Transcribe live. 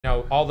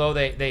Although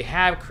they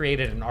have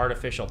created an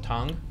artificial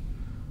tongue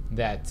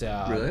that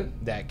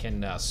that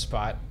can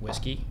spot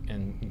whiskey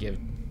and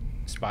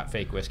spot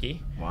fake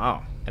whiskey.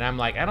 Wow. And I'm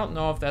like, I don't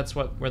know if that's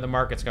where the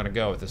market's going to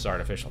go with this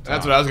artificial tongue.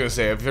 That's what I was going to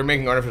say. If they're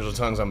making artificial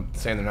tongues, I'm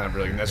saying they're not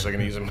really necessarily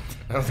going to use them.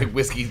 I don't think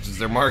whiskey is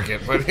their market,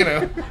 but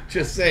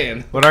just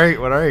saying. What are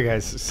you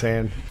guys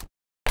saying?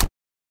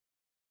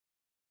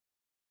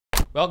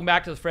 Welcome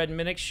back to the Fred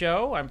Minnick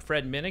Show. I'm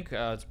Fred Minnick.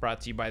 It's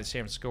brought to you by the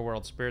San Francisco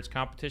World Spirits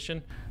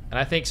Competition. And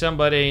I think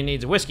somebody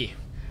needs a whiskey.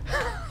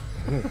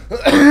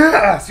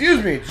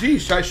 Excuse me.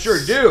 Geez, I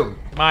sure do.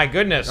 My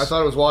goodness. I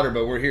thought it was water,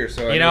 but we're here,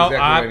 so I know exactly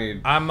what I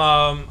need.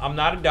 I'm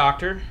not a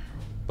doctor,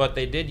 but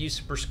they did used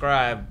to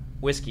prescribe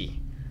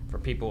whiskey for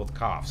people with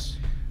coughs.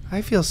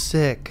 I feel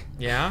sick.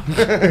 Yeah?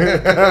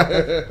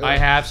 I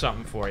have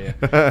something for you.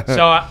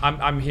 So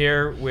I'm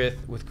here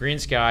with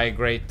Greensky, a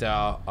great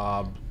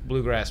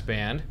bluegrass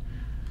band.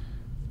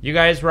 You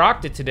guys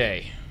rocked it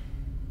today.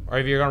 Or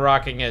if you're going to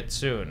rocking it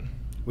soon.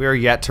 We are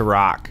yet to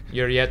rock.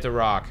 You're yet to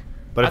rock.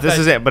 But if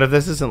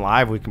this isn't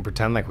live, we can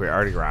pretend like we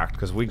already rocked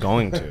because we're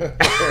going to.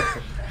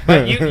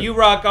 But you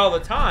rock all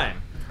the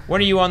time.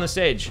 When are you on the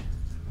stage?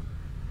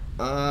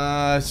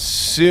 Soonish.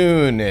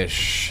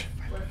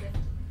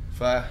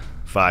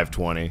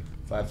 5:20.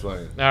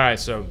 5:20. All right,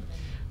 so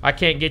I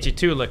can't get you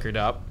too liquored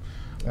up.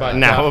 But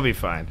we'll be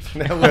fine.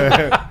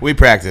 We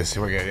practice.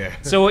 We're good, yeah.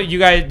 So do you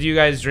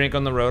guys drink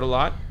on the road a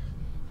lot?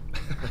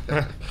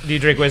 Do you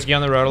drink whiskey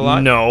on the road a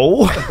lot?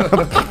 No.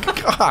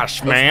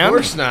 Gosh, man. Of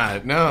course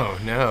not.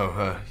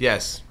 No.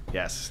 Yes.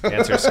 Yes. The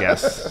answer is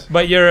yes.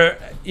 But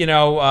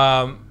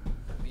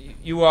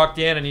you walked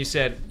in and you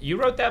said, you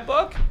wrote that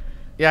book?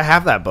 Yeah, I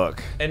have that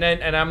book. And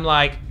I'm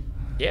like,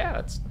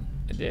 yeah,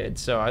 I did.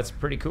 So that's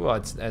pretty cool.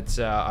 I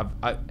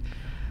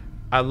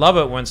love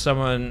it when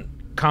someone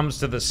comes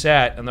to the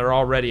set and they're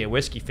already a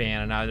whiskey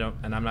fan,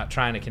 and I'm not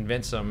trying to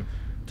convince them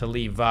to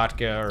leave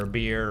vodka or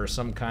beer or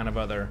some kind of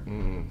other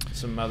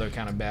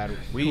kind of bad.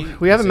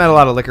 We haven't met a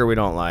lot of liquor we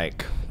don't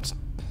like.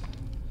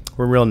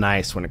 We're real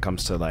nice when it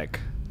comes to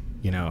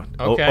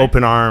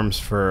open arms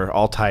for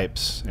all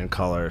types and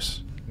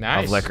colors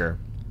of liquor.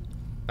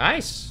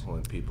 Nice. Well,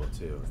 and people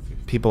too.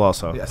 People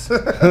also. Yes.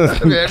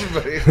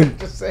 Everybody.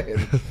 Just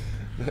saying.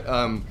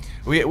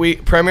 We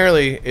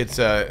primarily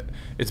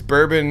it's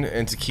bourbon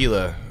and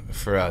tequila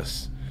for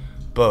us,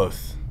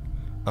 both.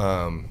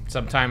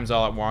 Sometimes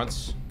all at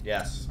once.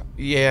 Yes.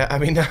 Yeah, I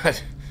mean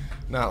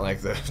not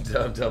like the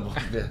double.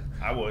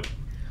 I would.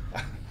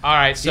 All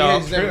right, so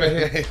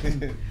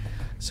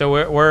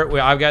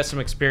I've got some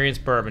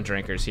experienced bourbon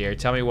drinkers here.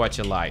 Tell me what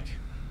you like.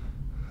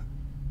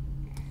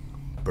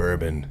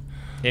 Bourbon.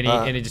 Any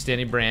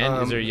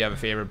brand? You have a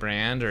favorite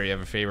brand, or you have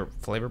a favorite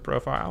flavor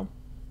profile?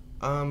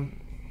 I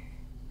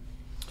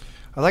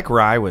like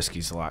rye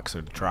whiskeys a lot,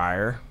 so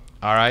drier.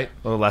 All right.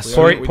 A little less.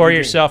 Pour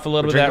yourself a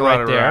little bit of that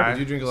right there.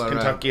 Did you drink a lot of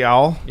Kentucky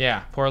Owl?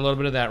 Yeah, pour a little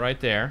bit of that right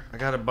there. I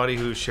got a buddy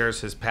who shares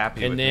his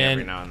pappy with me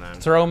every now and then.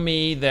 Throw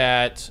me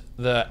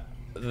the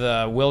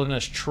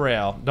Wilderness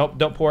Trail.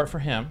 Don't pour it for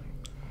him.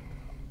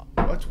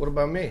 What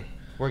about me?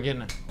 We're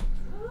getting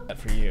that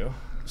for you.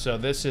 So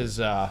this is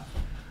a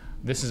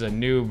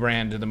new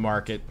brand to the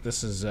market.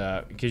 This is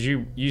because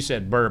you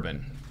said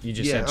bourbon. You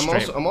just said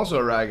straight. I'm also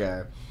a rye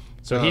guy.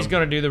 So he's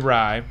going to do the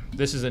rye.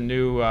 This is a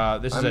new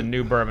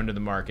bourbon to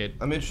the market.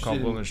 I'm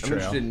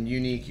interested in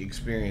unique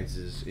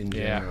experiences in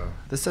general.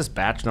 This says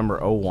batch number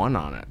 01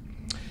 on it.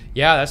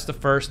 Yeah, that's the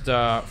first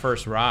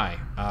rye.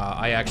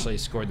 I actually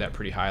scored that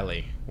pretty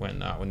highly when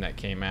that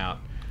came out.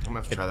 I'm gonna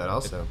have to try that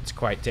also. It's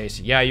quite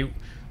tasty. Yeah,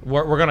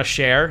 we're gonna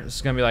share. This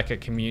is gonna be like a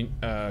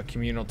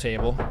communal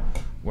table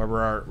where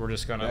we're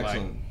just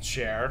gonna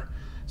share.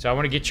 So I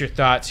want to get your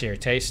thoughts here.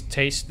 Taste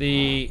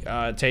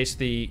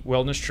the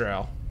Wilderness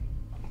Trail.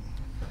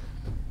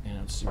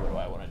 Let's see, what do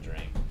I want to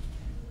drink?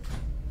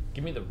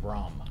 Give me the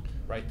rum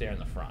right there in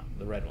the front,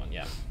 the red one.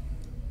 Yeah.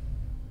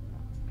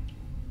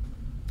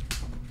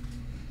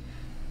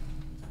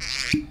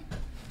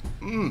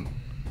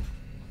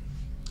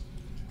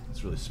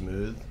 That's really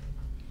smooth.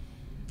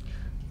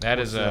 That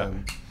is a.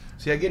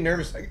 See, I get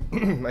nervous. I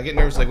get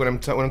nervous like when I'm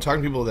talking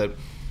to people that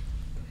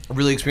are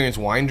really experienced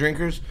wine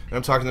drinkers, and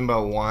I'm talking to them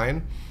about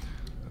wine.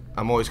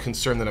 I'm always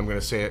concerned that I'm going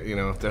to say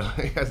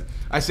it.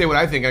 I say what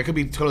I think. I could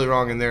be totally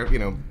wrong, and they're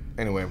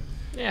anyway.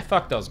 Yeah,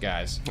 fuck those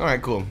guys. All right,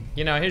 cool.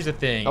 Here's the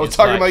thing. I was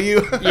talking about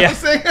you. Yeah.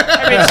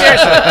 I mean,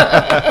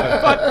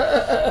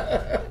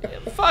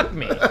 seriously. Fuck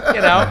me.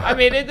 I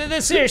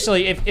mean,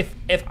 seriously,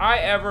 if I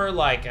ever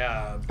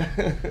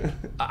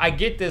I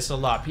get this a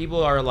lot.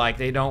 People are like,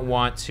 they don't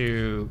want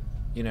to,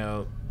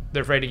 they're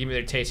afraid to give me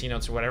their tasting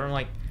notes or whatever. I'm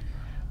like,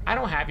 I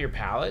don't have your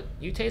palate.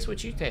 You taste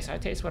what you taste. I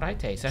taste what I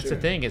taste. That's the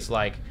thing. It's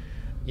like,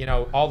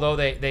 although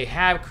they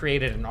have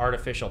created an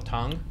artificial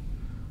tongue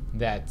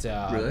that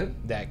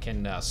that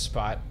can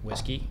spot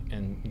whiskey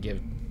and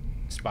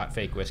spot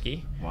fake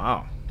whiskey.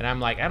 Wow. And I'm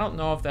like, I don't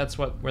know if that's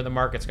where the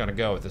market's going to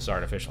go with this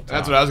artificial tongue.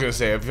 That's what I was going to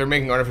say. If they're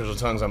making artificial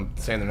tongues, I'm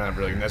saying they're not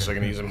really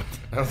necessarily going to use them.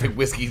 I don't think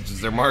whiskey is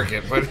their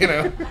market, but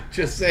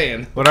just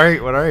saying. What are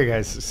you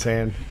guys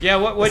saying? Yeah,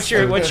 what's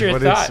your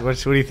thought? What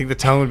do you think the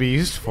tongue would be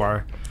used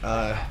for?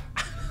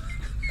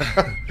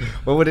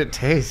 What would it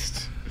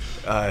taste?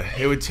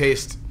 It would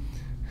taste.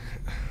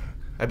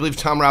 I believe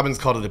Tom Robbins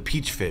called it a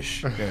peach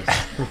fish.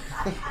 Yes.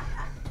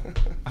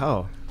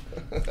 Oh.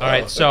 All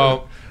right,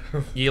 so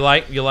you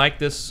like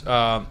this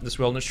this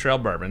Wilderness Trail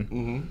bourbon?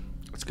 Mm-hmm.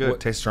 It's good. It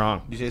tastes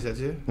strong. Did you taste that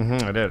too?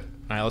 Mm-hmm. I did. All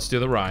right, let's do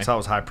the rye. I saw it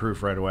was high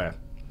proof right away.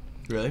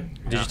 Really?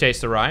 Did you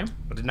taste the rye?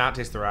 I did not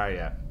taste the rye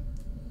yet.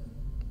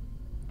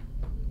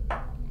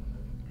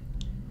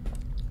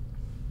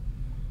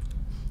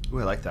 Ooh,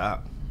 I like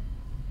that.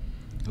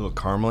 A little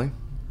caramely.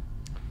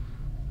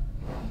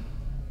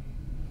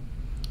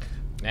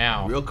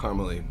 Now, Real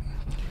caramely.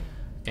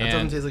 That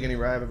doesn't taste like any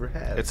rye I've ever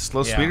had. It's a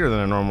little sweeter than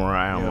a normal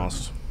rye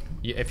almost.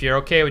 If you're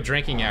okay with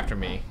drinking after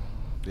me,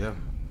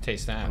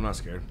 taste that. I'm not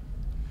scared.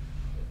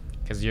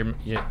 Because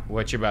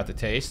what you're about to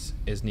taste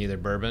is neither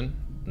bourbon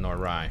nor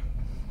rye.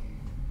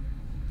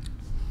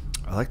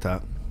 I like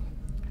that.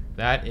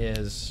 That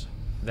is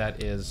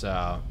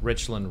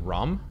Richland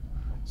rum.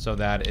 So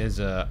that is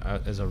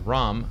a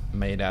rum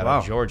made out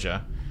of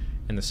Georgia,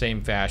 in the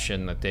same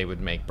fashion that they would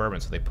make bourbon.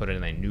 So they put it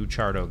in a new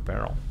charred oak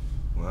barrel.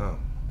 Wow.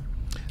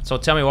 So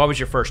tell me, what was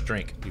your first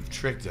drink? You've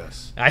tricked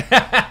us. That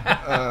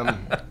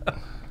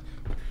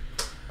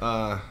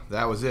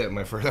was it.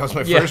 That was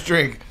my first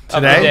drink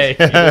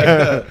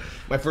today.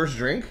 My first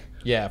drink.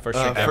 Yeah, first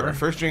drink ever.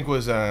 First drink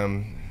was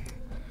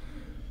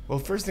well,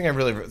 first thing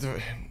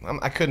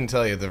I couldn't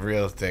tell you the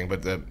real thing,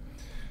 but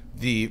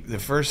the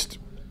first.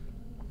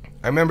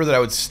 I remember that I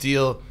would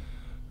steal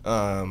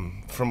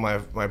from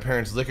my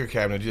parents' liquor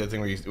cabinet. Do that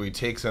thing where you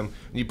take some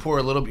and you pour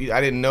a little.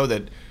 I didn't know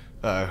that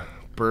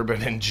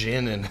bourbon and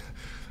gin and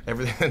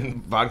everything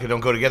and vodka don't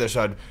go together,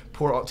 so I'd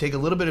take a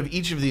little bit of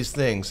each of these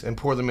things and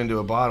pour them into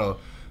a bottle.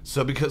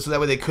 So that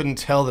way they couldn't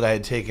tell that I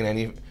had taken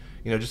any,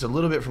 just a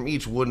little bit from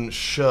each wouldn't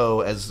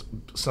show as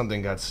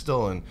something got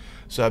stolen.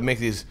 So I'd make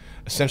these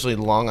essentially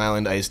Long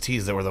Island iced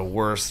teas that were the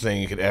worst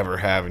thing you could ever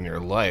have in your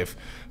life,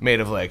 made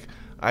of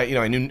I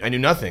knew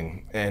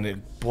nothing,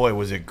 and boy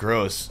was it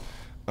gross.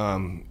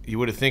 You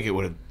would have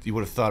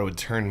thought it would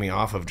turn me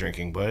off of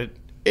drinking, but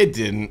it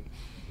didn't.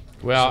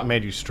 Well, it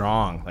made you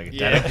strong.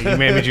 It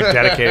made you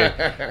dedicated.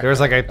 There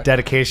was a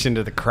dedication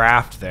to the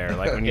craft there.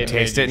 When you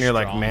taste it and you're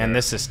like, man,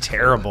 this is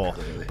terrible,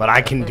 but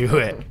I can do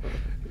it.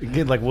 You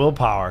get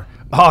willpower.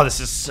 Oh,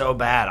 this is so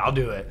bad. I'll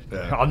do it.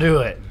 Yeah. I'll do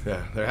it.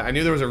 Yeah, I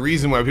knew there was a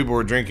reason why people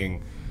were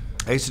drinking.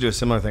 I used to do a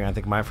similar thing. I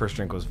think my first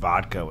drink was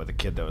vodka with a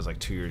kid that was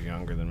 2 years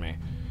younger than me.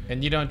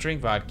 And you don't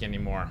drink vodka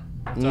anymore.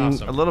 That's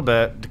awesome. A little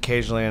bit,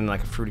 occasionally in a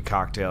fruity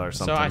cocktail or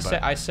something. So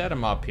I set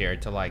him up here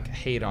to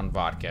hate on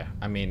vodka.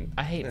 I mean,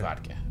 I hate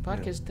vodka.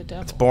 Vodka's the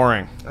devil. It's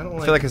boring. I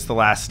feel like it's the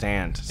last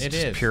stand. It's it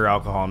just is pure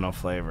alcohol, no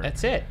flavor.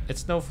 That's it.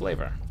 It's no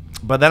flavor.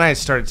 But then I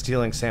started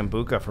stealing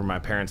Sambuca from my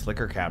parents'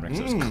 liquor cabinet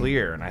because it was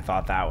clear, and I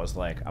thought that was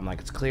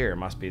it's clear. It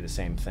must be the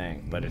same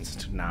thing, but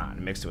it's not. I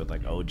mixed it with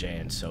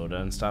OJ and soda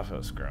and stuff. It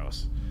was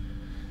gross.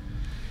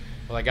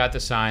 Well, I got the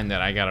sign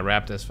that I got to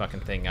wrap this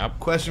fucking thing up.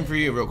 Question for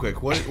you, real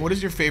quick. What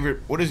is your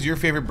favorite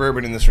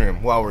bourbon in this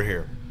room while we're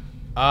here?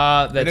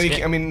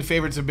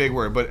 Favorite's a big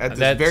word, but at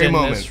this very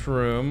moment. That's in this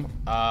room.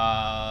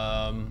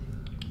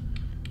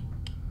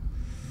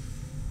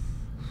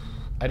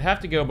 I'd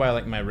have to go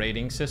by my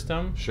rating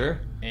system.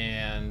 Sure.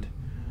 And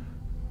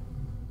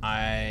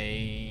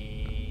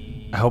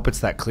I hope it's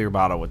that clear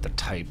bottle with the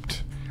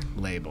typed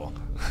label.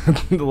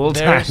 The little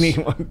tiny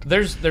one.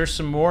 There's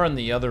some more in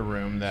the other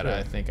room that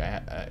I think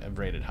I've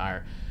rated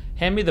higher.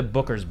 Hand me the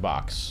Booker's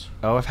box.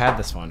 Oh, I've had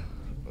this one.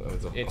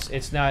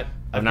 It's not.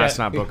 It's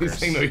not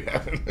Booker's. No, you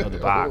haven't. Oh, the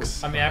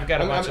box. I mean, I've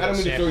got a bunch of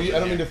samples. I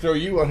don't mean to throw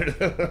you on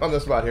the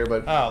spot here,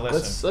 but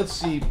listen. Let's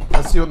see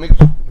what makes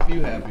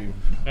you happy.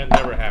 That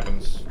never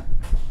happens.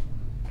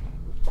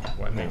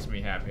 What makes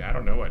me happy? I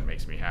don't know what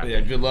makes me happy.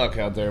 Yeah, good luck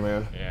out there,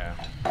 man. Yeah.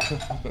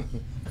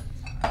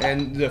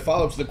 And the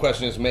follow-up to the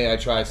question is, may I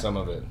try some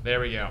of it? There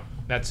we go.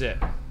 That's it.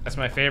 That's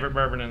my favorite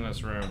bourbon in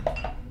this room.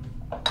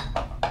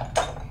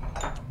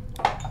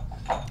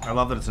 I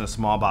love that it's in a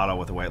small bottle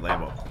with a white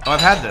label. Oh, I've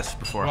had this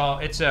before. Well,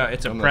 it's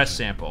a press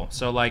sample.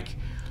 So like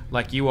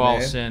you all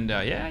send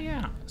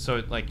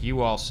So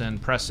you all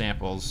send press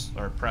samples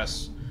or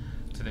press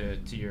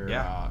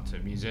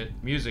to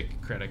music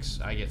critics.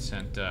 I get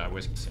sent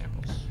whiskey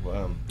samples.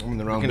 Well, I'm in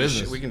the wrong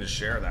business. We can just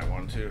share that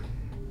one too.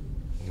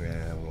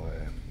 Yeah.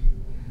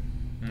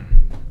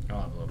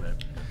 I'll have a little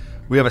bit.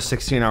 We have a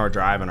 16-hour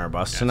drive in our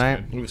bus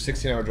tonight. We have a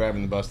 16-hour drive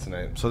in the bus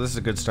tonight. So this is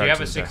a good start. Do you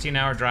have a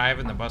 16-hour drive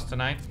in the bus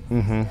tonight?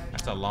 Mm-hmm.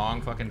 That's a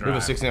long fucking drive. We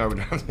have a 16-hour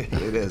drive.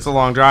 It is. It's a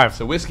long drive.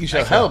 So whiskey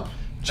shall help.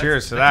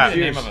 Cheers to that. That's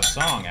the name of a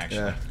song, actually.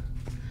 Yeah.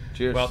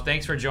 Cheers. Well,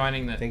 thanks for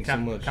joining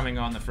coming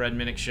on the Fred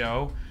Minnick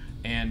Show,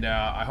 and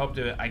I hope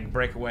I can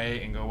break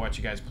away and go watch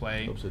you guys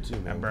play. Hope so too,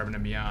 man. At Bourbon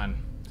and Beyond.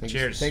 Thank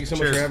Cheers. Thank you so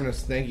much for having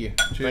us. Thank you.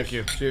 Cheers. Thank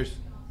you. Cheers.